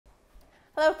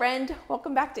Hello friend,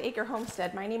 welcome back to Acre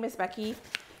Homestead. My name is Becky.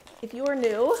 If you are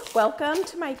new, welcome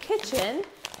to my kitchen.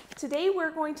 Today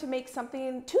we're going to make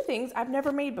two things I've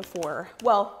never made before.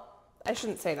 Well, I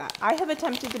shouldn't say that. I have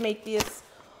attempted to make this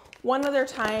one other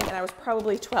time and I was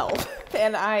probably 12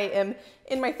 and I am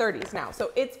in my 30s now,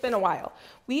 so it's been a while.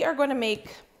 We are going to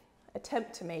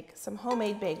attempt to make some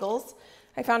homemade bagels.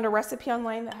 I found a recipe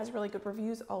online that has really good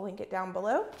reviews. I'll link it down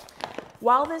below.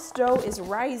 While this dough is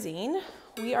rising,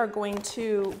 we are going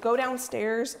to go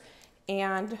downstairs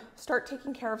and start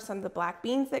taking care of some of the black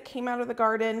beans that came out of the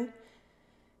garden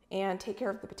and take care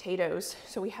of the potatoes.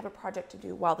 So we have a project to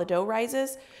do while the dough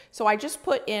rises. So I just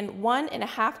put in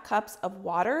 1.5 cups of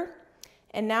water,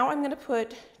 and now I'm gonna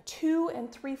put 2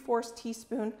 3/4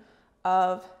 teaspoons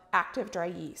of active dry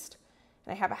yeast.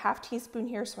 And I have a 1/2 teaspoon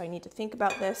here, so I need to think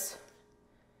about this.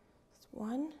 That's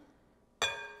 1,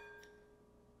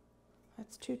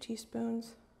 that's 2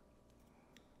 teaspoons.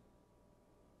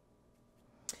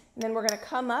 And then we're gonna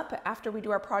come up after we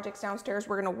do our projects downstairs,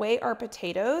 we're gonna weigh our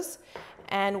potatoes,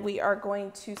 and we are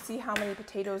going to see how many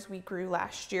potatoes we grew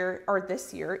last year or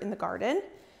this year in the garden.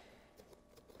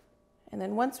 And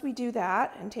then once we do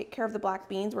that and take care of the black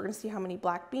beans, we're gonna see how many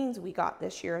black beans we got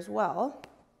this year as well.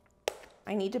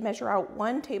 I need to measure out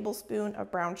 1 tablespoon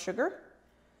of brown sugar.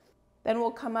 Then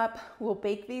we'll come up, we'll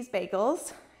bake these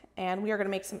bagels, and we are gonna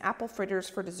make some apple fritters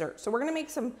for dessert. So we're gonna make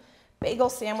some bagel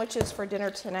sandwiches for dinner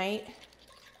tonight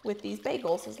with these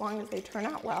bagels, as long as they turn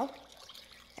out well.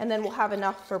 And then we'll have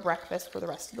enough for breakfast for the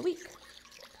rest of the week.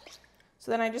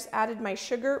 So then I just added my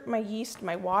sugar, my yeast,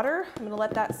 my water. I'm gonna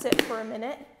let that sit for a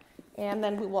minute, and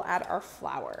then we will add our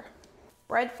flour.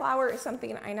 Bread flour is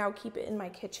something I now keep it in my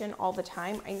kitchen all the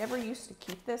time. I never used to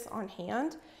keep this on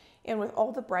hand. And with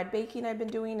all the bread baking I've been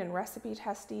doing and recipe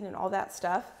testing and all that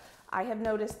stuff, I have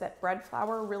noticed that bread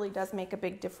flour really does make a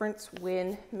big difference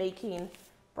when making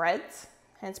breads.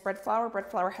 Hence bread flour. Bread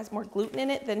flour has more gluten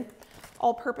in it than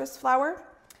all-purpose flour.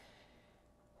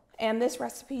 And this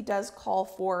recipe does call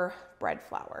for bread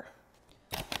flour.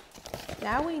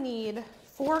 Now we need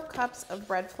 4 cups of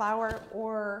bread flour,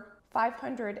 or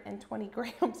 520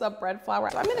 grams of bread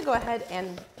flour. So I'm gonna go ahead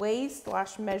and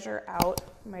weigh/measure out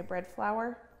my bread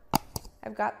flour.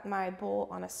 I've got my bowl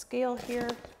on a scale here.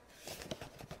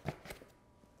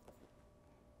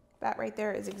 That right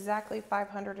there is exactly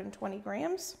 520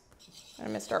 grams. I'm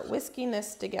gonna start whisking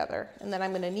this together, and then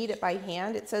I'm gonna knead it by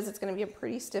hand. It says it's gonna be a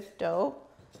pretty stiff dough.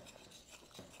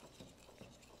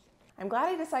 I'm glad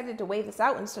I decided to weigh this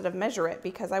out instead of measure it,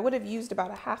 because I would have used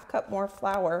about a 1/2 cup more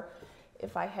flour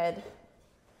if I had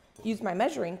used my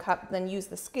measuring cup than used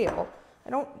the scale.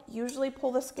 I don't usually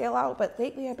pull the scale out, but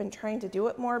lately I've been trying to do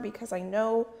it more because I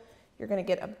know you're gonna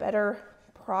get a better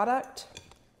product.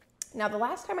 Now, the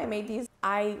last time I made these,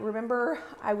 I remember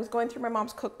I was going through my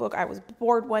mom's cookbook. I was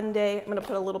bored one day. I'm gonna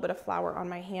put a little bit of flour on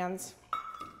my hands.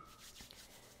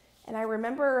 And I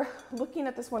remember looking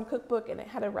at this one cookbook, and it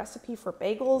had a recipe for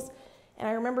bagels. And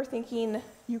I remember thinking,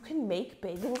 you can make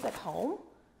bagels at home?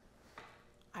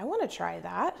 I wanna try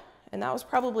that. And that was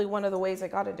probably one of the ways I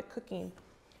got into cooking.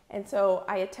 And so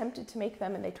I attempted to make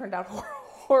them, and they turned out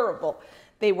horrible.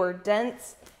 They were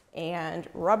dense and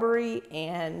rubbery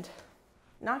and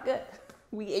not good.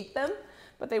 We ate them,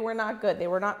 but they were not good. They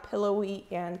were not pillowy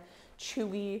and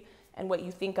chewy and what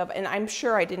you think of. And I'm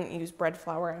sure I didn't use bread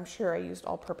flour. I'm sure I used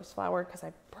all-purpose flour, because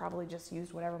I probably just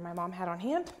used whatever my mom had on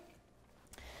hand.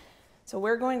 So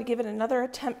we're going to give it another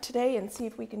attempt today and see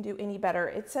if we can do any better.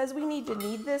 It says we need to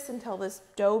knead this until this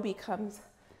dough becomes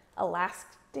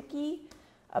elasticy,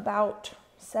 about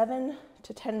 7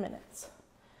 to 10 minutes.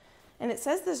 And it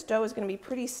says this dough is gonna be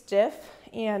pretty stiff,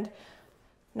 and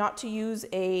not to use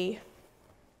a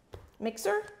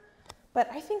mixer, but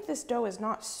I think this dough is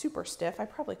not super stiff. I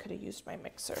probably could have used my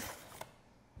mixer.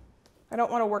 I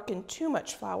don't want to work in too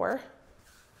much flour.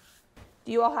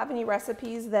 Do you all have any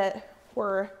recipes that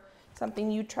were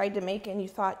something you tried to make and you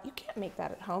thought, you can't make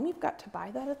that at home, you've got to buy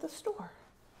that at the store?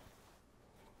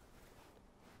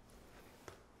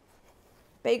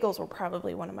 Bagels were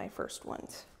probably one of my first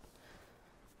ones.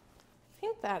 I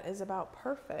think that is about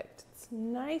perfect. It's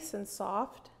nice and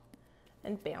soft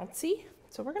and bouncy.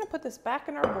 So we're gonna put this back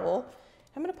in our bowl.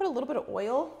 I'm gonna put a little bit of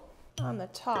oil on the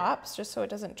tops just so it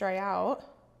doesn't dry out.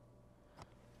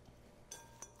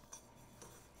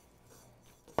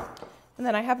 And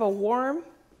then I have a warm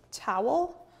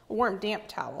towel, a warm damp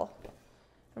towel.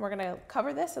 And we're gonna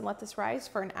cover this and let this rise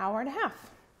for 1.5 hours.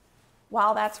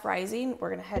 While that's rising,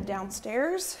 we're gonna head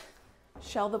downstairs,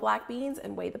 shell the black beans,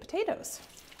 and weigh the potatoes.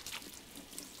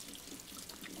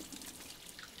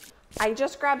 I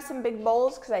just grabbed some big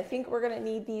bowls because I think we're gonna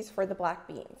need these for the black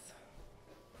beans.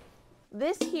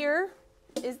 This here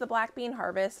is the black bean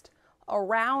harvest.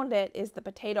 Around it is the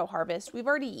potato harvest. We've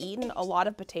already eaten a lot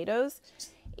of potatoes,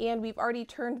 and we've already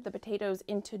turned the potatoes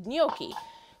into gnocchi.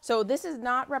 So this is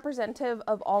not representative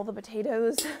of all the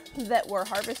potatoes that were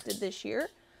harvested this year,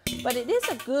 but it is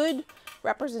a good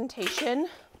representation.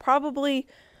 Probably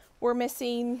we're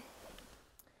missing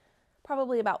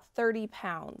about 30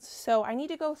 pounds. So I need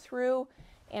to go through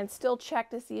and still check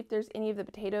to see if there's any of the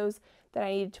potatoes that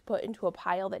I need to put into a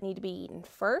pile that need to be eaten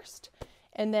first,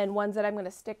 and then ones that I'm going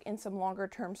to stick in some longer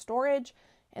term storage.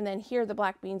 And then here, the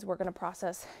black beans we're going to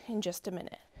process in just a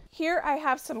minute. Here I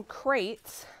have some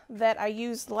crates that I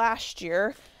used last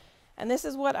year, and this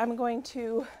is what I'm going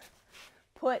to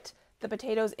put the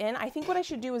potatoes in. I think what I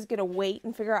should do is get a weight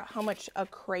and figure out how much a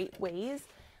crate weighs,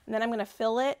 and then I'm going to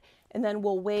fill it, and then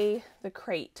we'll weigh the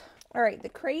crate. All right, the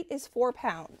crate is 4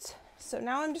 pounds. So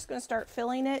now I'm just going to start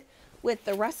filling it with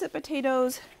the russet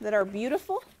potatoes that are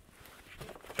beautiful.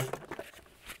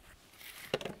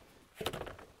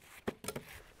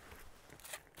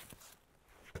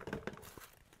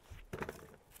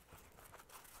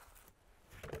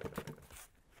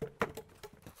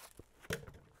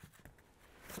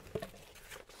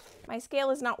 My scale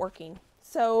is not working,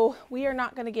 so we are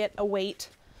not going to get a weight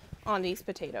on these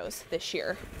potatoes this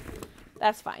year.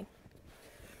 That's fine.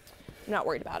 I'm not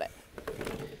worried about it.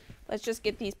 Let's just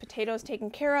get these potatoes taken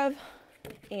care of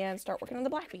and start working on the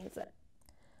black beans then.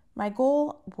 My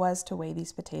goal was to weigh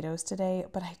these potatoes today,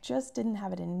 but I just didn't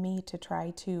have it in me to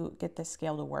try to get this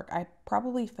scale to work. I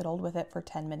probably fiddled with it for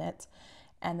 10 minutes,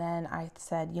 and then I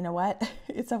said, you know what?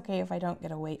 It's okay if I don't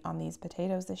get a weight on these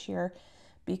potatoes this year,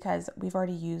 because we've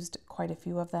already used quite a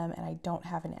few of them, and I wouldn't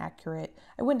have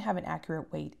an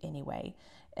accurate weight anyway.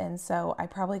 And so I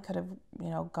probably could have,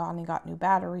 gone and got new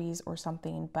batteries or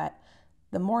something, but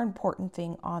the more important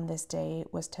thing on this day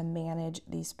was to manage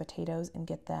these potatoes and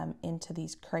get them into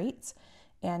these crates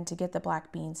and to get the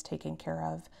black beans taken care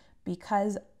of,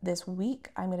 because this week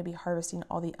I'm going to be harvesting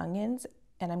all the onions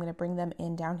and I'm going to bring them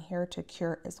in down here to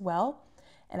cure as well.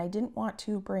 And I didn't want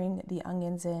to bring the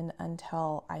onions in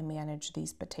until I managed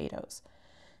these potatoes.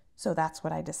 So that's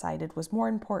what I decided was more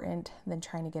important than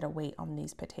trying to get a weight on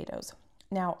these potatoes.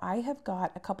 Now I have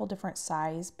got a couple different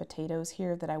size potatoes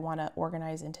here that I want to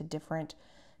organize into different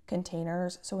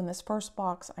containers. So in this first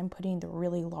box, I'm putting the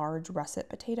really large russet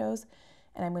potatoes,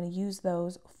 and I'm going to use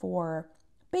those for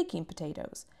baking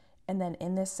potatoes. And then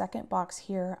in this second box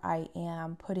here, I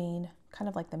am putting kind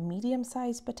of like the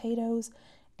medium-sized potatoes,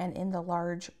 and in the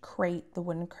large crate, the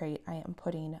wooden crate, I am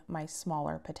putting my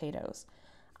smaller potatoes.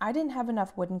 I didn't have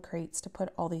enough wooden crates to put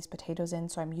all these potatoes in,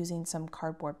 so I'm using some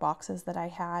cardboard boxes that I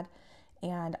had,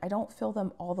 and I don't fill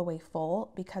them all the way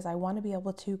full because I want to be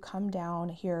able to come down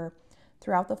here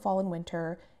throughout the fall and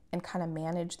winter and kind of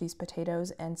manage these potatoes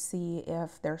and see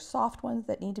if there's soft ones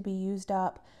that need to be used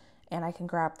up, and I can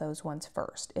grab those ones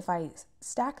first. If I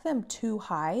stack them too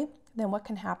high, then what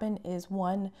can happen is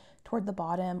one toward the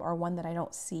bottom or one that I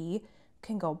don't see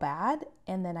can go bad,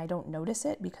 and then I don't notice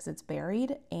it because it's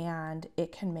buried, and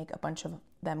it can make a bunch of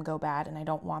them go bad, and I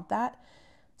don't want that.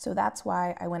 So that's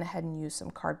why I went ahead and used some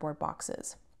cardboard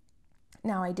boxes.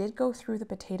 Now I did go through the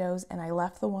potatoes and I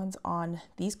left the ones on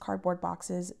these cardboard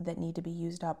boxes that need to be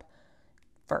used up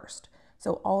first.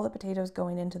 So all the potatoes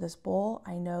going into this bowl,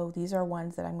 I know these are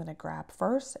ones that I'm going to grab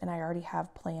first, and I already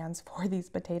have plans for these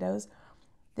potatoes.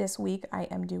 This week I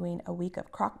am doing a week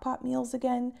of crock pot meals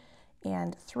again,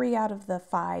 and 3 out of the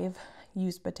 5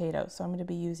 used potatoes. So I'm going to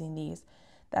be using these.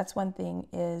 That's one thing,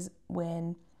 is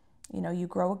when you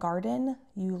grow a garden,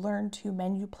 you learn to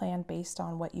menu plan based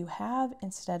on what you have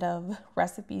instead of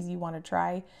recipes you want to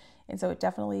try. And so it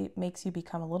definitely makes you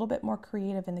become a little bit more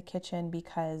creative in the kitchen,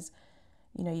 because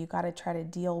you got to try to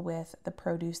deal with the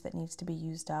produce that needs to be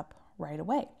used up right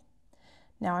away.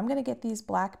 Now I'm going to get these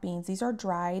black beans. These are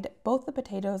dried. Both the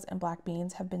potatoes and black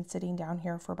beans have been sitting down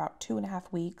here for about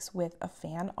 2.5 weeks with a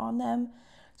fan on them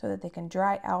so that they can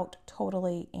dry out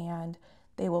totally and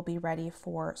they will be ready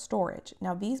for storage.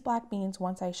 Now these black beans,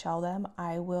 once I shell them,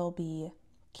 I will be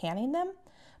canning them,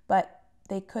 but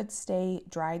they could stay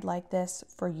dried like this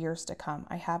for years to come.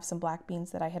 I have some black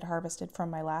beans that I had harvested from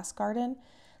my last garden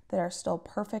that are still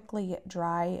perfectly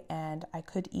dry, and I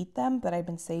could eat them, but I've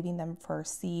been saving them for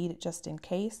seed just in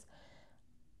case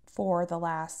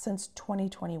since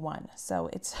 2021. So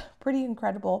it's pretty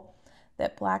incredible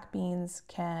that black beans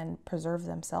can preserve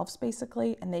themselves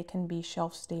basically, and they can be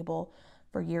shelf stable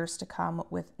for years to come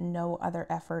with no other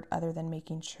effort other than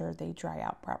making sure they dry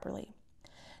out properly.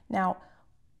 Now,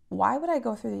 why would I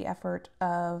go through the effort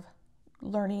of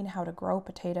learning how to grow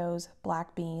potatoes,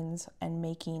 black beans, and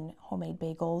making homemade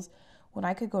bagels when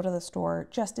I could go to the store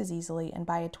just as easily and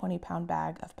buy a 20-pound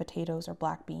bag of potatoes or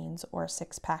black beans or a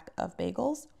 6-pack of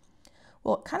bagels?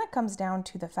 Well, it kind of comes down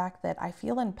to the fact that I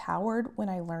feel empowered when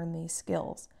I learn these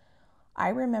skills. I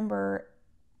remember,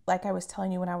 like I was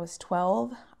telling you, when I was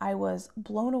 12, I was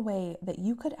blown away that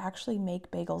you could actually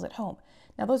make bagels at home.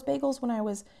 Now, those bagels when I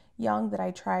was young that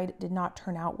I tried did not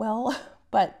turn out well,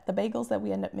 but the bagels that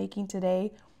we end up making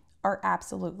today are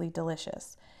absolutely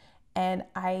delicious. And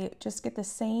I just get the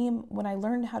same when I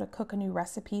learn how to cook a new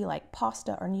recipe like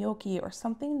pasta or gnocchi or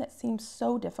something that seems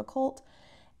so difficult,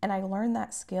 and I learn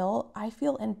that skill, I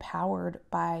feel empowered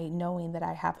by knowing that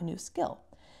I have a new skill.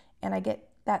 And I get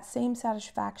that same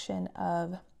satisfaction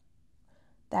of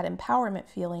that empowerment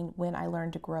feeling when I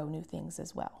learn to grow new things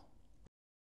as well.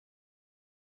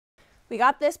 We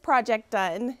got this project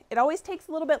done. It always takes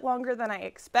a little bit longer than I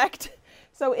expect.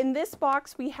 So in this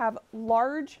box, we have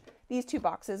these 2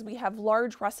 boxes, we have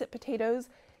large russet potatoes.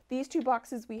 These 2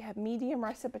 boxes, we have medium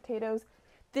russet potatoes.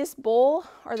 This bowl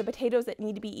are the potatoes that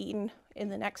need to be eaten in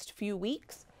the next few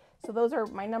weeks. So those are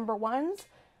my number ones.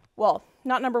 Well,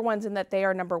 not number ones in that they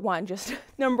are number one, just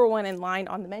number one in line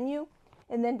on the menu.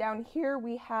 And then down here,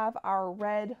 we have our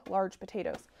red large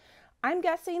potatoes. I'm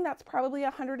guessing that's probably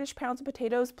 100-ish pounds of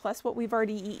potatoes plus what we've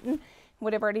already eaten,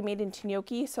 what I've already made into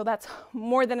gnocchi. So that's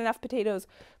more than enough potatoes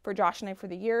for Josh and I for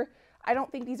the year. I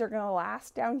don't think these are gonna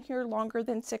last down here longer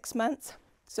than 6 months,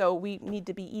 so we need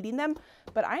to be eating them,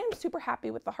 but I am super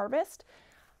happy with the harvest.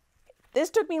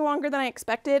 This took me longer than I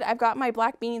expected. I've got my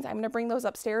black beans, I'm gonna bring those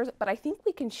upstairs, but I think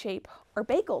we can shape our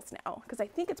bagels now, because I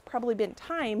think it's probably been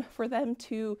time for them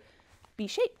to be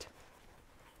shaped.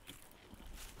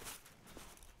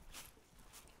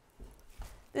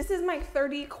 This is my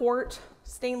 30-quart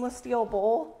stainless steel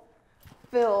bowl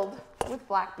filled with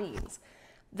black beans.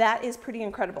 That is pretty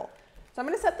incredible. So I'm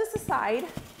gonna set this aside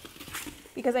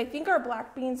because I think our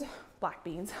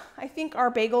I think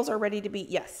our bagels are ready to be,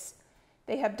 yes,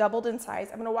 they have doubled in size.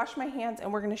 I'm gonna wash my hands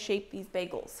and we're gonna shape these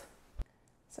bagels.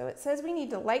 So it says we need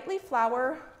to lightly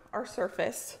flour our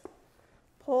surface,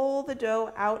 pull the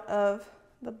dough out of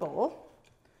the bowl.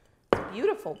 It's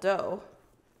beautiful dough.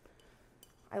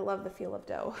 I love the feel of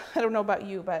dough. I don't know about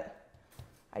you, but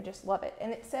I just love it.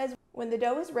 And it says, when the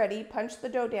dough is ready, punch the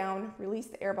dough down, release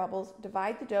the air bubbles,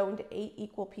 divide the dough into 8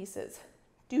 equal pieces.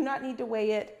 Do not need to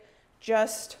weigh it,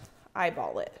 just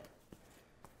eyeball it.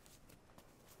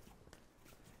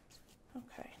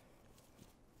 Okay.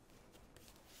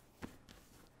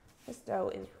 This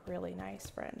dough is really nice,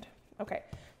 friend. Okay,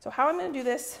 so how I'm gonna do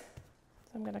this,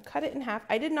 I'm gonna cut it in half.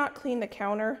 I did not clean the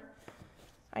counter.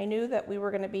 I knew that we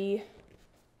were gonna be,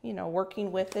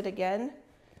 working with it again.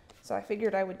 So I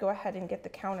figured I would go ahead and get the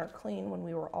counter clean when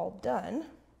we were all done.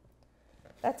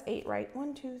 That's 8, right?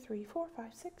 1, 2, 3, 4,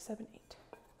 5, 6, 7, 8.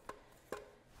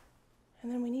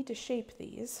 And then we need to shape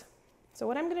these. So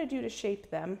what I'm gonna do to shape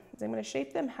them is I'm gonna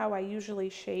shape them how I usually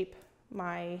shape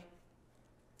my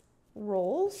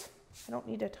rolls. I don't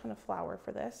need a ton of flour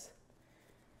for this.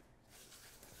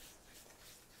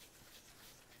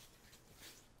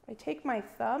 I take my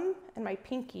thumb and my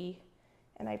pinky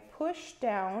and I push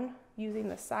down using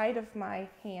the side of my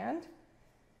hand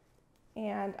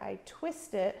and I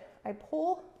twist it. I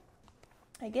pull,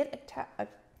 I get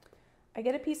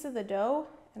a piece of the dough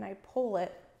and I pull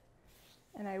it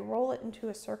and I roll it into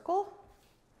a circle,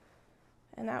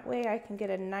 and that way I can get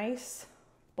a nice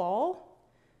ball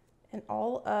and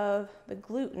all of the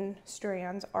gluten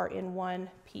strands are in one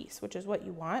piece, which is what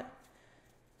you want.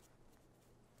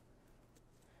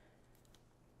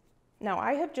 Now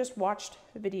I have just watched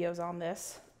videos on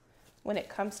this when it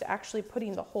comes to actually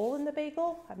putting the hole in the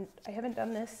bagel. I haven't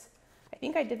done this. I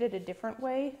think I did it a different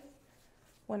way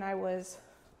when I was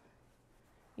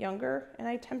younger and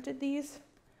I attempted these.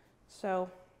 So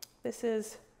this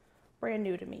is brand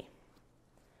new to me.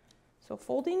 So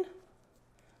folding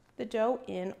the dough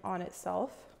in on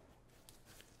itself.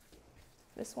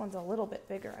 This one's a little bit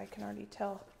bigger, I can already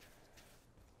tell.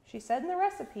 She said in the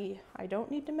recipe, I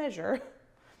don't need to measure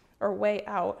or weigh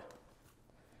out.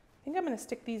 I think I'm gonna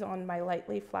stick these on my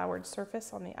lightly floured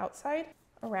surface on the outside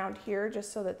around here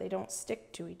just so that they don't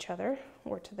stick to each other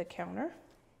or to the counter.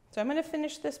 So I'm gonna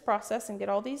finish this process and get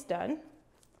all these done.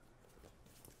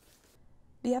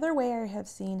 The other way I have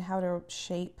seen how to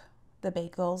shape the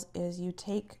bagels is you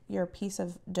take your piece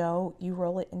of dough, you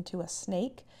roll it into a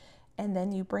snake, and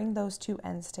then you bring those two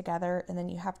ends together, and then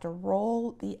you have to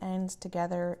roll the ends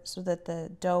together so that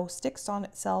the dough sticks on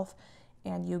itself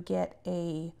and you get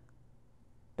a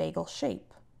bagel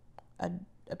shape,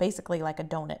 basically like a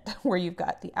donut where you've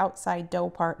got the outside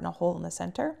dough part and a hole in the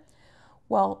center.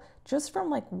 Well, just from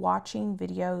like watching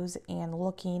videos and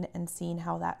looking and seeing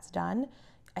how that's done,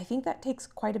 I think that takes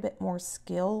quite a bit more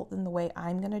skill than the way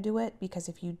I'm going to do it, because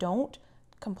if you don't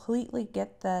completely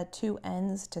get the two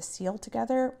ends to seal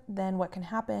together, then what can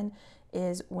happen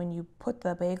is when you put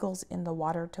the bagels in the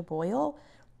water to boil,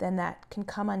 then that can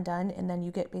come undone and then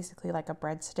you get basically like a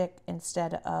breadstick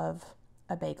instead of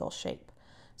a bagel shape.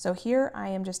 So here I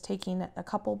am just taking a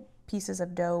couple pieces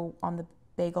of dough on the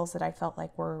bagels that I felt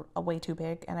like were way too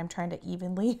big, and I'm trying to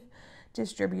evenly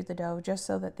distribute the dough just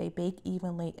so that they bake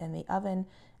evenly in the oven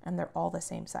and they're all the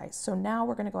same size. So now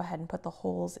we're going to go ahead and put the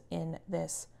holes in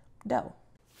this dough.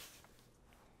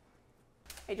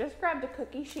 I just grabbed a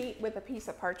cookie sheet with a piece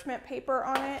of parchment paper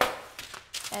on it,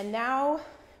 and now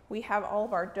we have all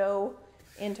of our dough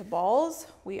into balls.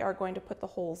 We are going to put the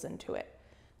holes into it.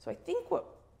 So I think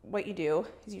what you do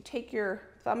is you take your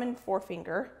thumb and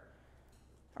forefinger,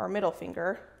 or middle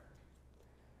finger.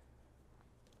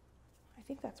 I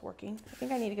think that's working. I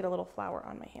think I need to get a little flour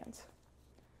on my hands.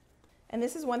 And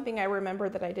this is one thing I remember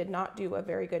that I did not do a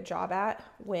very good job at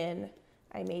when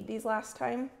I made these last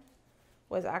time,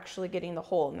 was actually getting the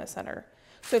hole in the center.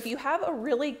 So if you have a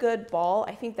really good ball,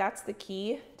 I think that's the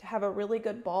key, to have a really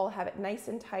good ball, have it nice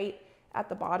and tight at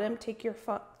the bottom. Take your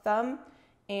thumb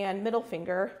and middle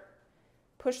finger,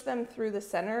 push them through the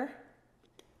center,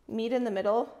 meet in the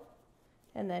middle,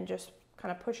 and then just kind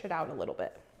of push it out a little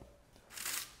bit.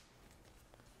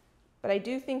 But I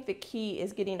do think the key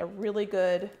is getting a really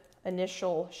good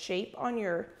initial shape on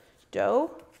your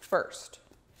dough first.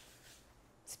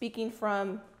 Speaking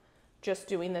from just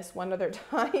doing this one other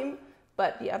time,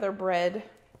 but the other bread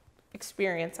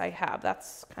experience I have,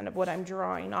 that's kind of what I'm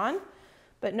drawing on,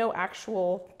 but no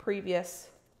actual previous,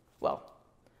 well,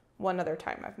 one other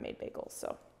time I've made bagels,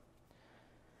 so.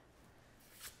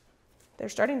 They're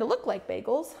starting to look like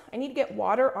bagels. I need to get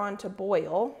water on to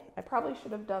boil. I probably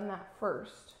should have done that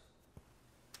first.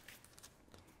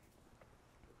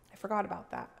 I forgot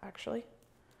about that, actually.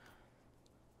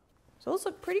 So those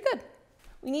look pretty good.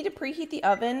 We need to preheat the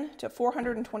oven to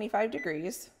 425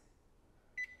 degrees.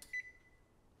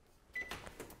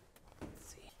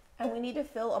 Let's see. And we need to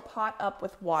fill a pot up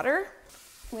with water.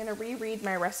 I'm going to reread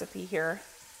my recipe here.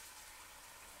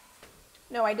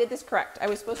 No, I did this correct. I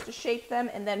was supposed to shape them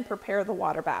and then prepare the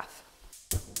water bath.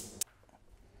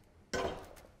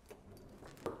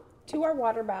 To our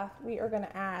water bath, we are going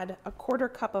to add a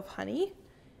 1/4 cup of honey,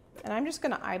 and I'm just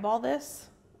going to eyeball this.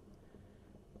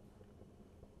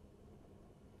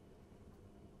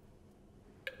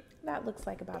 That looks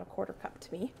like about a 1/4 cup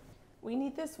to me. We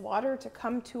need this water to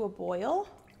come to a boil,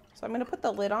 so I'm going to put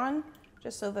the lid on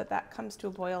just so that that comes to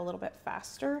a boil a little bit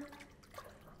faster.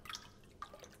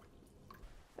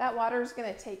 That water is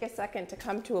going to take a second to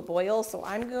come to a boil, so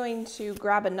I'm going to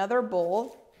grab another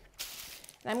bowl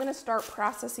and I'm going to start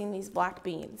processing these black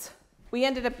beans. We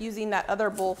ended up using that other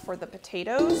bowl for the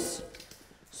potatoes,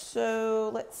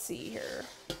 so let's see here.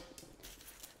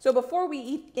 So before we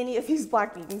eat any of these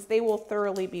black beans, they will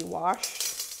thoroughly be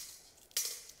washed.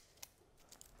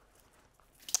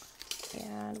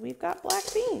 And we've got black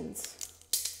beans.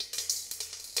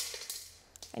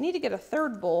 I need to get a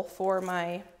third bowl for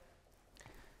my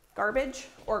garbage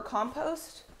or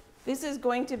compost. This is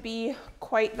going to be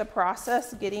quite the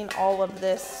process getting all of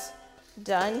this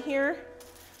done here.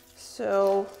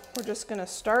 So we're just gonna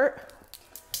start.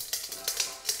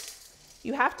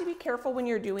 You have to be careful when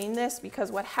you're doing this, because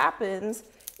what happens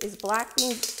is black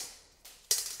beans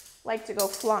like to go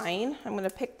flying. I'm gonna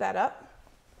pick that up.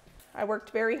 I worked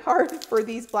very hard for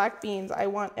these black beans. I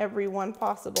want every one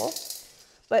possible.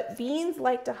 But beans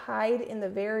like to hide in the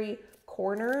very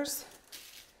corners.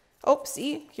 Oh,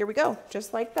 see, here we go,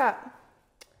 just like that.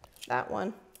 That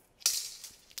one.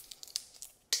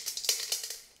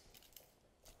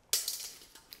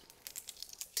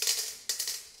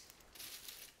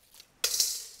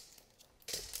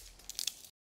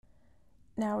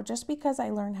 Now, just because I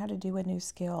learn how to do a new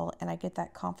skill and I get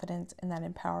that confidence and that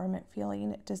empowerment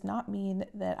feeling, it does not mean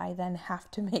that I then have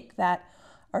to make that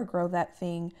or grow that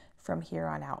thing from here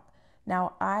on out.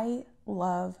 Now, I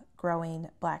love growing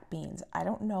black beans. I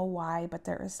don't know why, but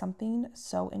there is something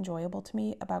so enjoyable to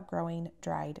me about growing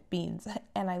dried beans,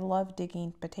 and I love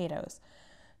digging potatoes.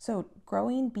 So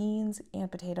growing beans and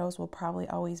potatoes will probably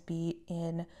always be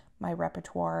in my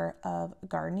repertoire of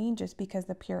gardening, just because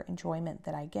the pure enjoyment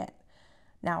that I get.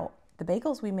 Now, the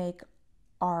bagels we make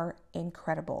are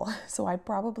incredible, so I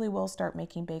probably will start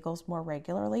making bagels more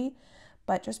regularly,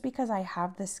 but just because I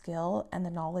have the skill and the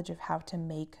knowledge of how to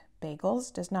make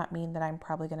bagels does not mean that I'm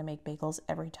probably going to make bagels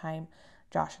every time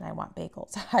Josh and I want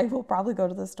bagels. I will probably go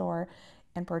to the store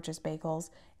and purchase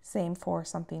bagels. Same for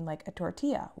something like a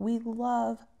tortilla. We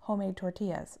love homemade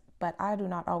tortillas, but I do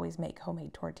not always make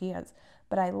homemade tortillas.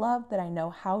 But I love that I know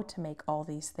how to make all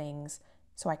these things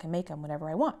so I can make them whenever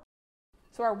I want.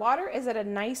 So our water is at a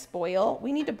nice boil.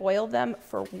 We need to boil them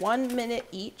for 1 minute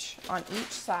each on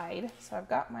each side. So I've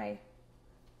got my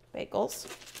bagels.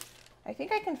 I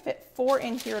think I can fit 4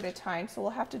 in here at a time, so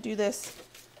we'll have to do this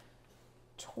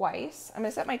twice. I'm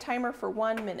gonna set my timer for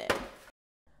 1 minute.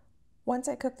 Once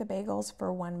I cook the bagels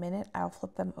for 1 minute, I'll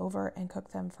flip them over and cook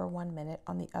them for 1 minute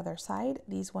on the other side.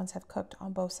 These ones have cooked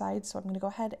on both sides, so I'm gonna go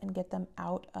ahead and get them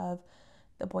out of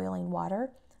the boiling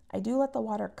water. I do let the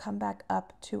water come back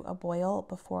up to a boil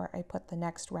before I put the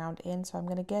next round in, so I'm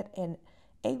gonna get an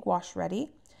egg wash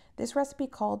ready. This recipe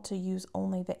called to use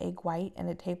only the egg white and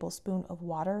a tablespoon of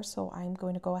water, so I'm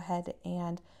going to go ahead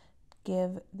and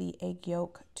give the egg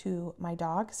yolk to my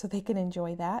dog so they can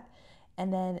enjoy that.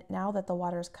 And then now that the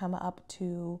water's come up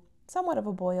to somewhat of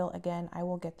a boil again, I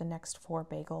will get the next 4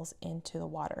 bagels into the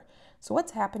water. So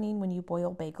what's happening when you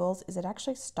boil bagels is it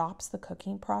actually stops the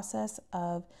cooking process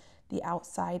of the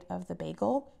outside of the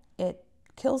bagel. It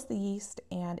kills the yeast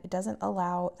and it doesn't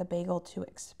allow the bagel to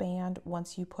expand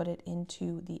once you put it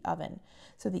into the oven.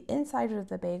 So the inside of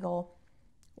the bagel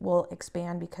will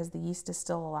expand because the yeast is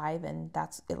still alive, and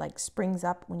it like springs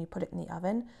up when you put it in the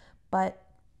oven, but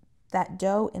that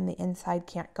dough in the inside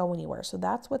can't go anywhere. So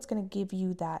that's what's going to give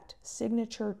you that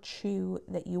signature chew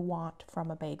that you want from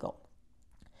a bagel.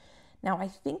 Now, I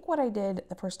think what I did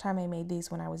the first time I made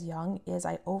these when I was young is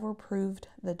I overproved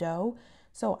the dough.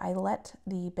 So I let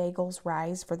the bagels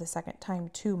rise for the second time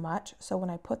too much. So when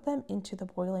I put them into the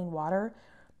boiling water,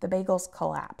 the bagels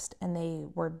collapsed and they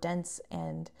were dense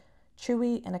and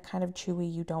chewy, and a kind of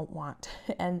chewy you don't want.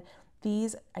 And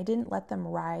these, I didn't let them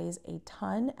rise a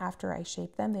ton after I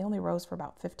shaped them. They only rose for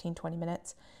about 15-20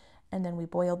 minutes. And then we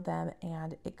boiled them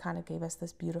and it kind of gave us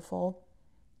this beautiful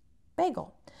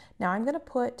bagel. Now I'm going to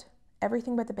put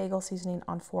everything but the bagel seasoning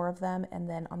on 4 of them, and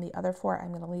then on the other 4, I'm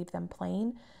going to leave them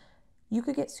plain. You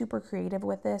could get super creative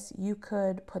with this. You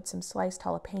could put some sliced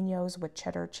jalapenos with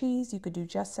cheddar cheese. You could do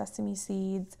just sesame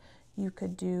seeds. You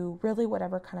could do really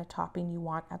whatever kind of topping you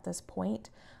want at this point.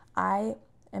 I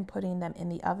am putting them in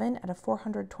the oven at a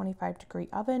 425-degree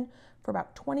oven for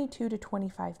about 22 to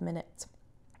 25 minutes.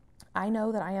 I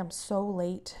know that I am so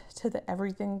late to the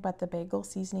everything but the bagel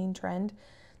seasoning trend.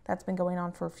 That's been going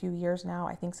on for a few years now,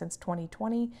 I think since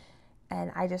 2020,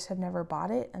 and I just have never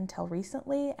bought it until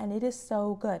recently, and it is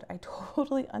so good. I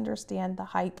totally understand the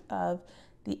hype of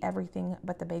the everything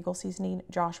but the bagel seasoning.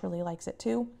 Josh really likes it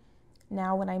too.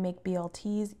 Now when I make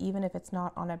BLTs, even if it's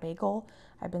not on a bagel,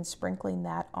 I've been sprinkling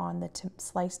that on the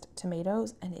sliced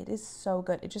tomatoes, and it is so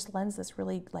good. It just lends this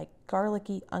really like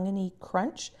garlicky, oniony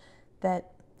crunch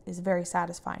that is very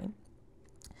satisfying.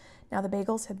 Now the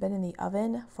bagels have been in the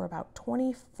oven for about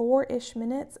 24-ish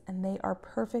minutes and they are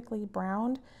perfectly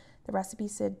browned. The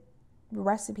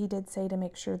recipe did say to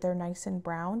make sure they're nice and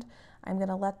browned. I'm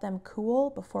gonna let them cool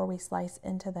before we slice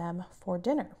into them for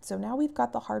dinner. So now we've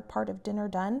got the hard part of dinner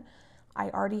done. I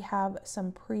already have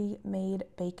some pre-made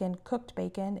bacon, cooked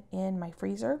bacon in my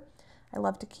freezer. I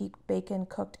love to keep bacon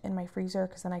cooked in my freezer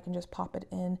because then I can just pop it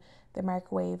in the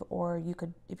microwave, or you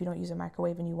could, if you don't use a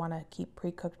microwave and you want to keep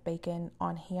pre-cooked bacon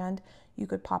on hand, you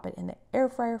could pop it in the air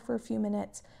fryer for a few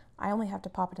minutes. I only have to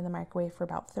pop it in the microwave for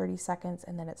about 30 seconds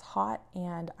and then it's hot,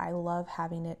 and I love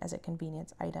having it as a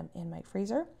convenience item in my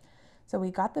freezer. So we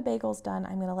got the bagels done.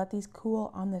 I'm going to let these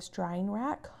cool on this drying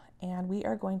rack, and we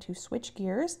are going to switch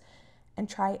gears and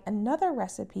try another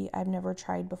recipe I've never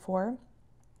tried before.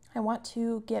 I want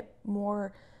to get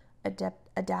more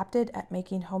adapted at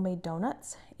making homemade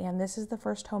donuts, and this is the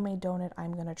first homemade donut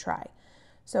I'm going to try.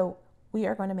 So we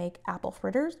are going to make apple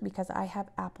fritters because I have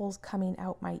apples coming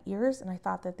out my ears, and I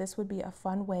thought that this would be a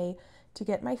fun way to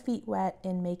get my feet wet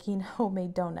in making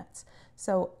homemade donuts.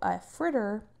 So a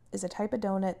fritter is a type of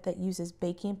donut that uses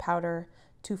baking powder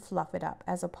to fluff it up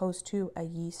as opposed to a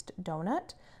yeast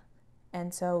donut.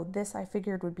 And so this I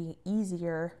figured would be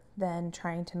easier than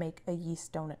trying to make a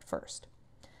yeast donut first.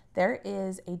 There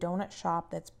is a donut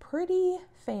shop that's pretty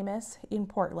famous in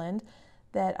Portland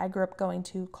that I grew up going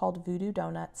to called Voodoo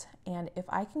Donuts. And if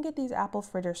I can get these apple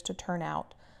fritters to turn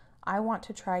out, I want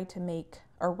to try to make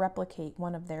or replicate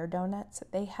one of their donuts.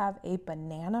 They have a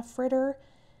banana fritter.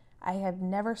 I have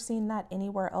never seen that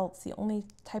anywhere else. The only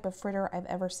type of fritter I've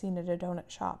ever seen at a donut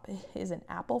shop is an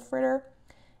apple fritter.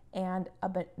 And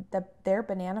their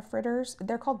banana fritters,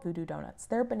 they're called Voodoo Donuts.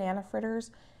 Their banana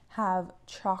fritters have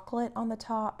chocolate on the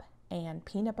top and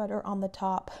peanut butter on the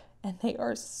top, and they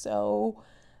are so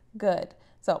good.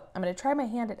 So I'm going to try my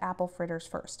hand at apple fritters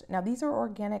first. Now these are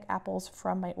organic apples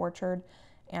from my orchard,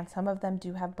 and some of them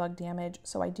do have bug damage,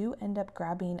 so I do end up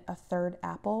grabbing a third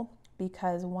apple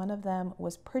because one of them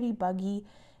was pretty buggy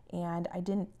and I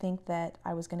didn't think that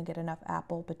I was going to get enough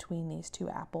apple between these two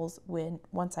apples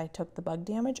once I took the bug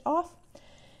damage off.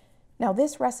 Now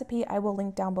this recipe I will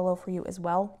link down below for you as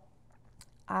well.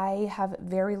 I have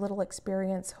very little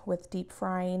experience with deep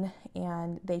frying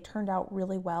and they turned out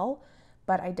really well,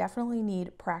 but I definitely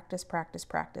need practice, practice,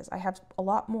 practice. I have a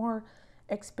lot more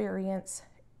experience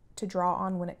to draw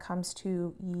on when it comes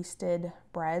to yeasted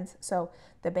breads. So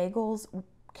the bagels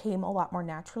came a lot more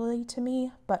naturally to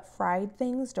me, but fried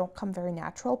things don't come very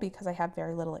natural because I have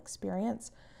very little experience.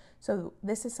 So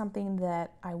this is something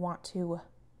that I want to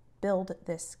build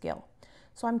this skill.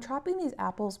 So I'm chopping these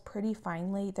apples pretty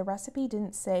finely. The recipe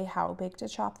didn't say how big to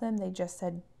chop them. They just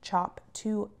said chop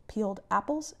 2 peeled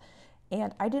apples.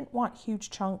 And I didn't want huge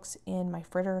chunks in my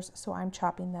fritters, so I'm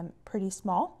chopping them pretty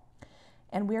small.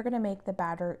 And we're gonna make the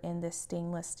batter in this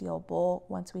stainless steel bowl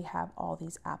once we have all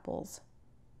these apples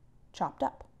chopped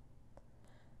up.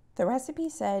 The recipe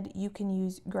said you can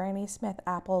use Granny Smith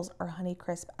apples or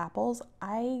Honeycrisp apples.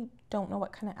 I don't know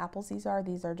what kind of apples these are.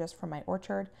 These are just from my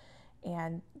orchard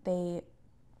and they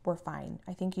were fine.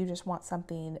 I think you just want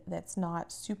something that's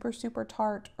not super, super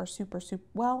tart or super,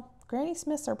 well, Granny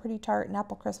Smiths are pretty tart and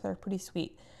Apple Crisp are pretty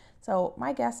sweet. So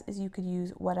my guess is you could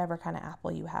use whatever kind of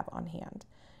apple you have on hand.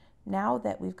 Now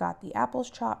that we've got the apples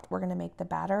chopped, we're gonna make the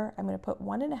batter. I'm gonna put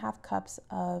 1.5 cups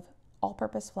of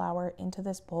all-purpose flour into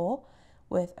this bowl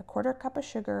with 1/4 cup of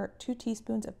sugar, 2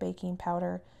 teaspoons of baking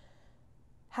powder,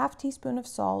 1/2 teaspoon of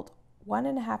salt,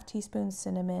 1.5 teaspoons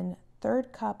cinnamon,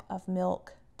 1/3 cup of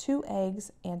milk, 2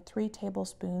 eggs, and 3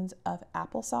 tablespoons of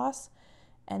applesauce,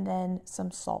 and then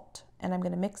some salt. And I'm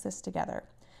gonna mix this together.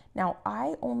 Now,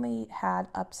 I only had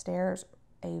upstairs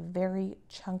a very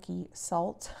chunky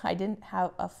salt. I didn't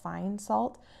have a fine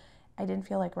salt. I didn't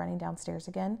feel like running downstairs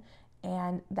again.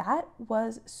 And that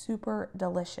was super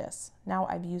delicious. Now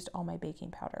I've used all my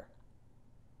baking powder.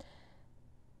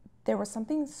 There was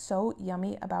something so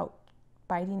yummy about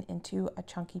biting into a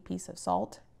chunky piece of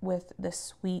salt with the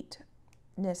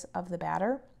sweetness of the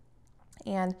batter.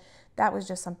 And that was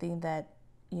just something that,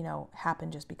 you know,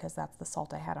 happened just because that's the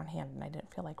salt I had on hand and I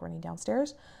didn't feel like running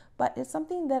downstairs. But it's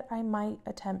something that I might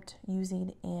attempt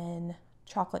using in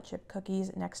chocolate chip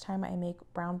cookies next time I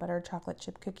make brown butter chocolate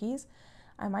chip cookies.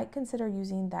 I might consider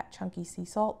using that chunky sea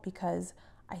salt because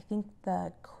I think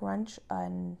the crunch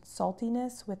and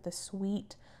saltiness with the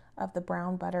sweet of the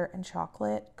brown butter and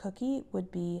chocolate cookie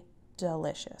would be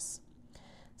delicious.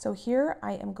 So here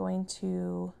I am going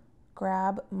to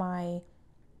grab my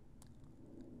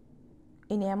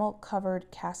enamel covered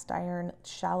cast iron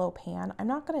shallow pan. I'm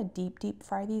not going to deep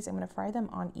fry these. I'm going to fry them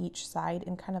on each side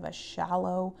in kind of a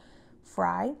shallow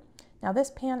fry. Now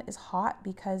this pan is hot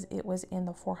because it was in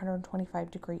the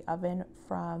 425-degree oven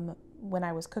from when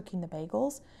I was cooking the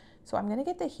bagels. So I'm going to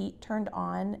get the heat turned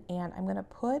on and I'm going to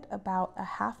put about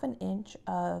 1/2 inch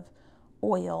of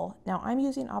oil. Now I'm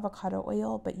using avocado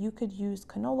oil, but you could use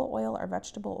canola oil or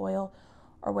vegetable oil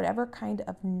or whatever kind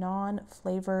of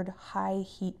non-flavored high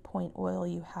heat point oil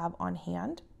you have on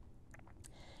hand.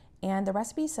 And the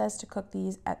recipe says to cook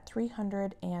these at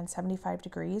 375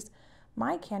 degrees.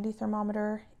 My candy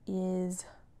thermometer is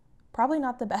probably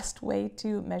not the best way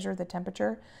to measure the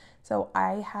temperature. So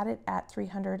I had it at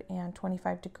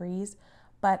 325 degrees,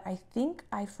 but I think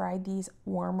I fried these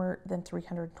warmer than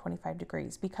 325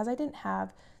 degrees because I didn't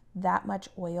have that much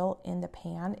oil in the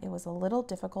pan. It was a little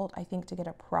difficult, I think, to get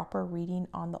a proper reading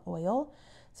on the oil.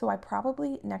 So I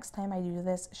probably, next time I do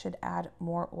this, should add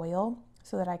more oil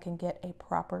so that I can get a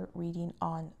proper reading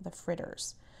on the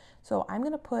fritters. So I'm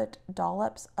gonna put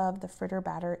dollops of the fritter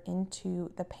batter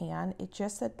into the pan. It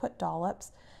just said put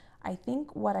dollops. I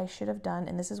think what I should have done,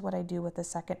 and this is what I do with the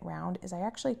second round, is I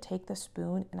actually take the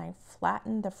spoon and I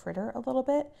flatten the fritter a little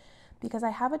bit because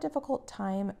I have a difficult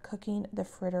time cooking the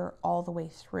fritter all the way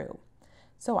through.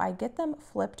 So I get them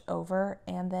flipped over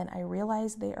and then I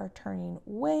realize they are turning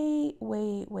way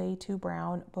too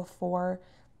brown before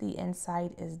the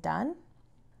inside is done.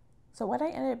 So what I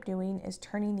ended up doing is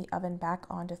turning the oven back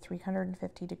on to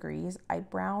 350 degrees. I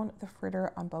brown the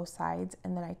fritter on both sides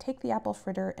and then I take the apple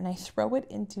fritter and I throw it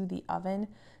into the oven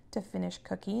to finish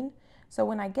cooking. So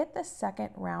when I get the second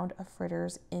round of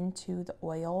fritters into the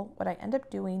oil, what I end up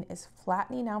doing is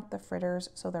flattening out the fritters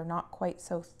so they're not quite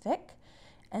so thick.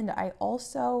 And I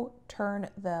also turn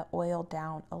the oil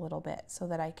down a little bit so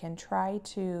that I can try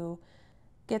to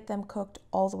get them cooked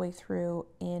all the way through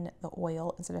in the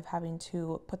oil instead of having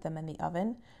to put them in the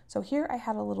oven. So here I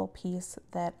had a little piece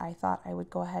that I thought I would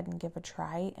go ahead and give a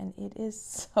try, and it is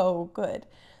so good.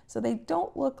 So they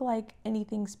don't look like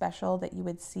anything special that you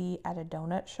would see at a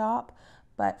donut shop,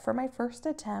 But for my first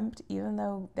attempt, even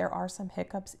though there are some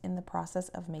hiccups in the process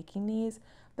of making these,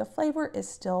 the flavor is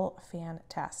still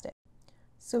fantastic.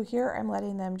 So here I'm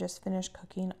letting them just finish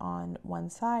cooking on one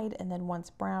side, and then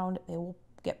once browned, they will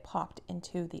get popped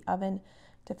into the oven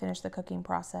to finish the cooking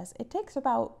process. It takes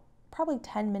about probably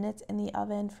 10 minutes in the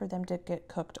oven for them to get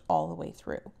cooked all the way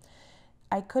through.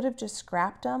 I could have just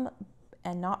scrapped them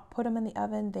and not put them in the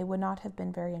oven. They would not have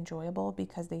been very enjoyable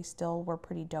because they still were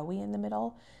pretty doughy in the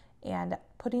middle, and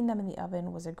putting them in the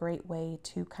oven was a great way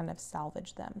to kind of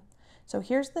salvage them. So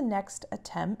here's the next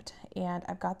attempt, and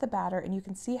I've got the batter, and you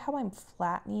can see how I'm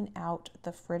flattening out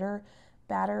the fritter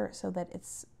batter so that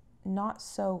it's not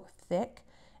so thick.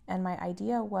 And my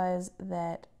idea was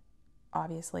that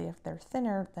obviously if they're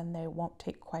thinner, then they won't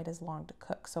take quite as long to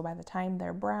cook. So by the time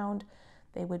they're browned,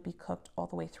 they would be cooked all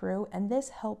the way through, and this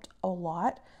helped a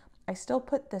lot. I still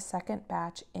put the second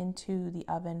batch into the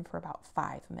oven for about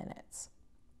 5 minutes.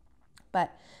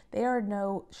 But they are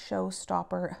no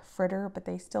showstopper fritter, but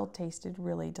they still tasted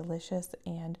really delicious,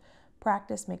 and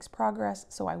practice makes progress.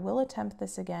 So I will attempt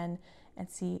this again and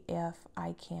see if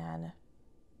I can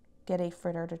get a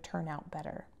fritter to turn out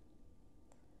better.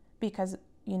 Because,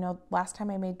 you know, last time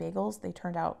I made bagels, they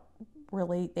turned out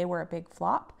they were a big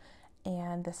flop.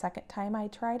 And the second time I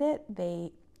tried it,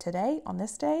 on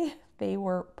this day, they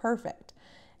were perfect.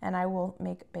 And I will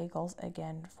make bagels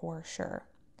again for sure.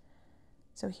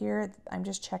 So here I'm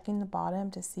just checking the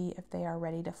bottom to see if they are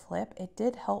ready to flip. It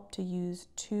did help to use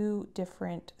 2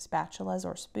 different spatulas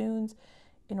or spoons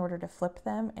in order to flip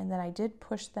them. And then I did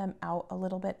push them out a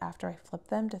little bit after I flipped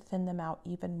them to thin them out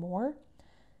even more,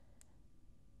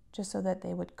 just so that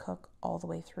they would cook all the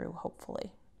way through,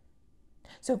 hopefully.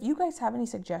 So if you guys have any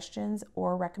suggestions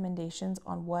or recommendations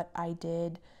on what I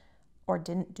did or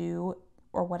didn't do,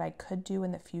 or what I could do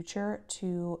in the future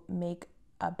to make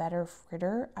a better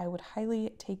fritter, I would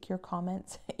highly take your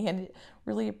comments and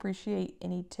really appreciate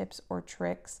any tips or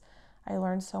tricks. I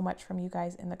learned so much from you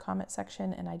guys in the comment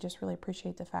section, and I just really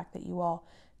appreciate the fact that you all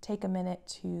take a minute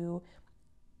to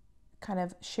kind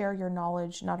of share your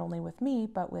knowledge, not only with me,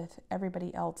 but with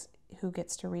everybody else who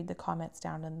gets to read the comments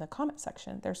down in the comment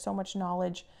section. There's so much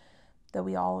knowledge that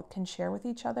we all can share with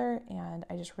each other, and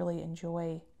I just really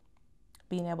enjoy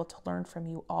being able to learn from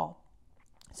you all.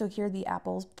 So here the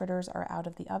apple fritters are out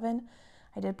of the oven.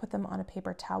 I did put them on a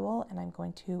paper towel, and I'm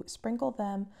going to sprinkle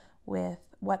them with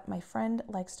what my friend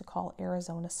likes to call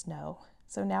Arizona snow.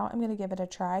 So now I'm going to give it a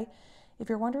try. If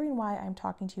you're wondering why I'm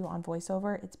talking to you on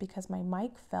voiceover, it's because my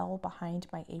mic fell behind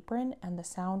my apron and the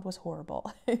sound was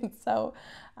horrible. So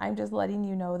I'm just letting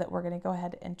you know that we're going to go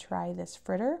ahead and try this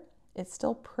fritter. It's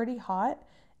still pretty hot,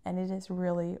 and it is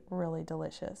really, really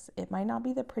delicious. It might not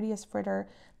be the prettiest fritter.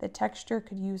 The texture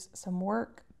could use some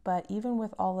work, but even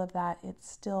with all of that, it's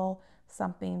still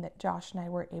something that Josh and I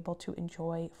were able to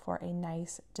enjoy for a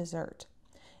nice dessert.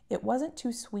 It wasn't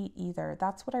too sweet either.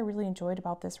 That's what I really enjoyed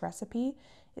about this recipe,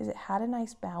 is it had a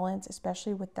nice balance,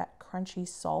 especially with that crunchy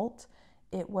salt.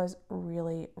 It was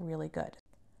really, really good.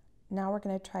 Now we're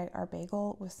going to try our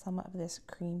bagel with some of this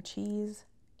cream cheese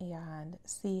and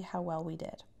see how well we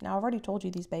did. Now I've already told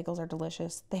you these bagels are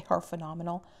delicious. They are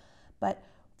phenomenal. But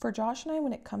for Josh and I,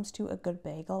 when it comes to a good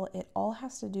bagel, it all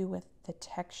has to do with the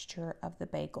texture of the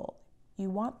bagel. You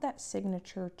want that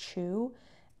signature chew,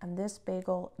 and this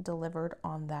bagel delivered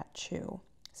on that chew.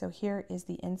 So here is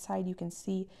the inside. You can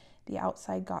see the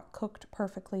outside got cooked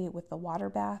perfectly with the water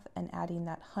bath, and adding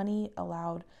that honey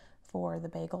allowed for the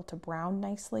bagel to brown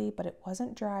nicely, but it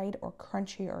wasn't dried or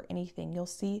crunchy or anything. You'll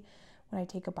see when I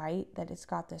take a bite that it's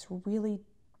got this really,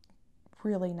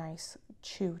 really nice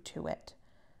chew to it.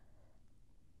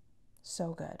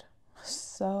 So good.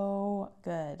 So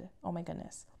good. Oh my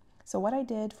goodness. So what I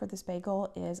did for this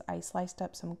bagel is I sliced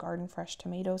up some garden fresh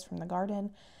tomatoes from the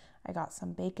garden. I got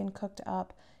some bacon cooked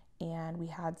up, and we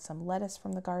had some lettuce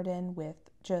from the garden with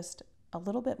just a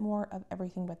little bit more of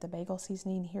everything but the bagel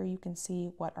seasoning. Here you can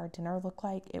see what our dinner looked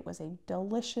like. It was a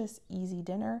delicious, easy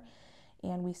dinner,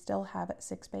 and we still have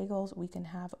 6 bagels. We can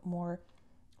have more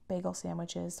bagel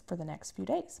sandwiches for the next few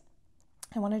days.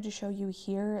 I wanted to show you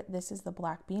here, this is the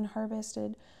black bean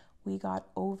harvested. We got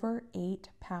over 8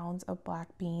 pounds of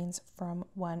black beans from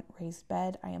one raised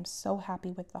bed. I am so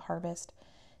happy with the harvest.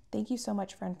 Thank you so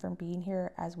much, friend, for being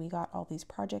here as we got all these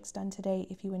projects done today.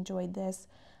 If you enjoyed this,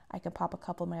 I can pop a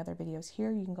couple of my other videos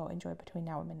here. You can go enjoy between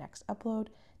now and my next upload.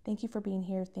 Thank you for being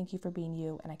here. Thank you for being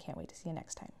you, and I can't wait to see you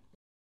next time.